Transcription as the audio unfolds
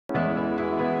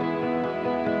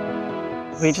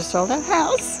We just sold our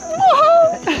house.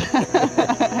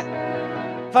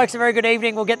 Folks, a very good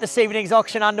evening. We'll get this evening's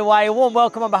auction underway. A warm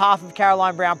welcome on behalf of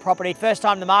Caroline Brown Property. First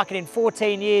time in the market in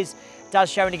 14 years. Does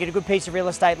show when you get a good piece of real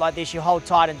estate like this, you hold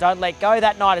tight and don't let go.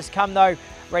 That night has come though,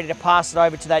 ready to pass it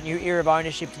over to that new era of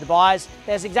ownership to the buyers.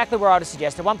 There's exactly where I would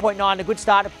suggest. A 1.9, a good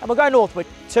start, and we'll go northward.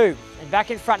 2, and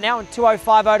back in front now, and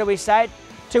 205 do we say it?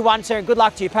 212, and good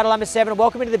luck to you. Paddle number 7, and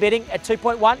welcome into the bidding at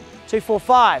 2.1,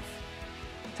 245.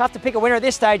 Tough to pick a winner at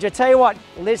this stage. I tell you what,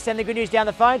 Liz, send the good news down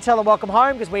the phone, tell them welcome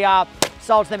home, because we are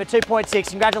sold to them at 2.6.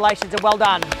 Congratulations and well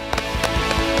done.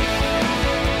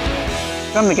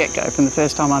 From the get-go, from the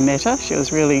first time I met her, she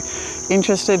was really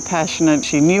interested, passionate.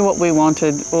 She knew what we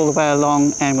wanted all the way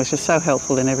along and was just so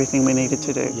helpful in everything we needed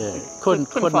to do. Yeah, couldn't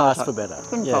ask for better.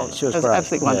 She was great.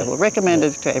 Absolutely wonderful.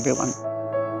 Recommended to everyone.